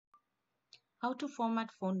How to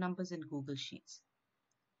format phone numbers in Google Sheets.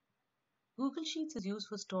 Google Sheets is used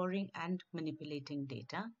for storing and manipulating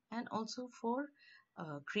data and also for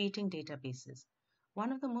creating databases.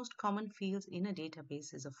 One of the most common fields in a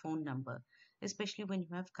database is a phone number, especially when you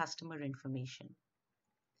have customer information.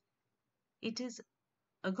 It is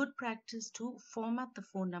a good practice to format the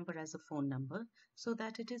phone number as a phone number so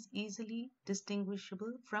that it is easily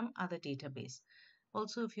distinguishable from other database.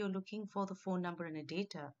 Also, if you're looking for the phone number in a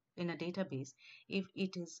database, if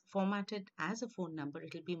it is formatted as a phone number,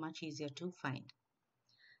 it will be much easier to find.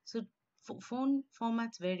 So phone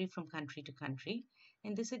formats vary from country to country.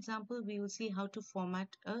 In this example, we will see how to format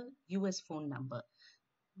a US phone number,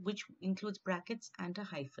 which includes brackets and a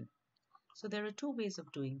hyphen. So there are two ways of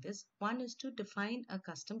doing this. One is to define a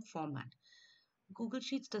custom format. Google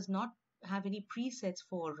Sheets does not have any presets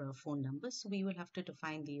for phone numbers, so we will have to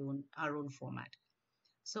define our own format.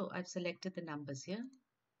 So I've selected the numbers here.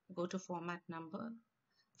 Go to format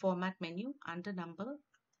menu, under number,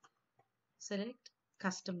 select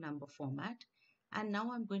custom number format, and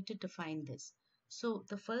now I'm going to define this. So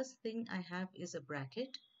the first thing I have is a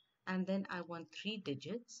bracket, and then I want 3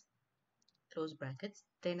 digits, close brackets,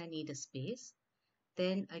 then I need a space,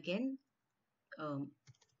 then again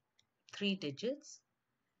 3 digits,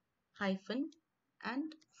 hyphen,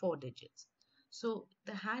 and 4 digits. So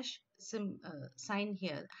the hash sign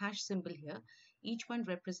here, hash symbol here, each one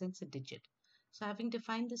represents a digit. So having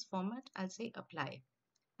defined this format, I'll say apply,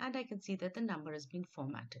 and I can see that the number has been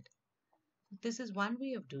formatted. This is one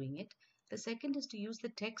way of doing it. The second is to use the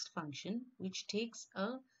text function, which takes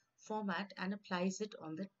a format and applies it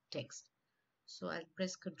on the text. So I'll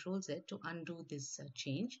press Ctrl Z to undo this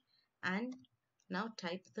change and now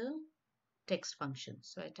type the text function.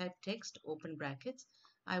 So I type text, open brackets.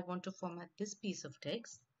 I want to format this piece of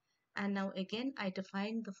text. And now again, I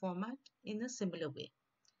define the format in a similar way.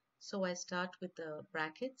 So I start with the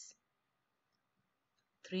brackets,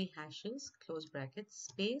 3 hashes, close brackets,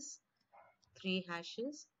 space, 3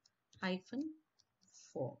 hashes, hyphen,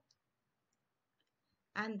 4.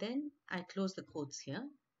 And then I close the quotes here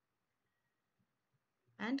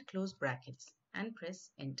and close brackets and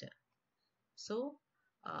press enter. So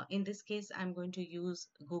in this case, I'm going to use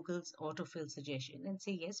Google's autofill suggestion and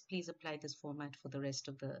say, yes, please apply this format for the rest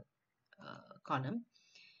of the column.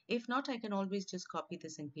 If not, I can always just copy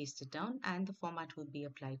this and paste it down and the format will be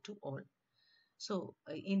applied to all. So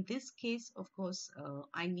in this case, of course,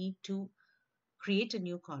 I need to create a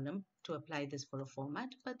new column to apply this for a format.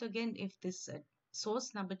 But again, if this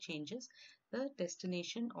source number changes, the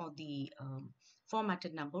destination or the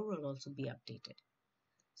formatted number will also be updated.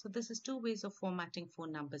 So this is 2 ways of formatting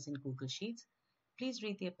phone numbers in Google Sheets. Please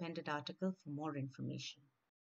read the appended article for more information.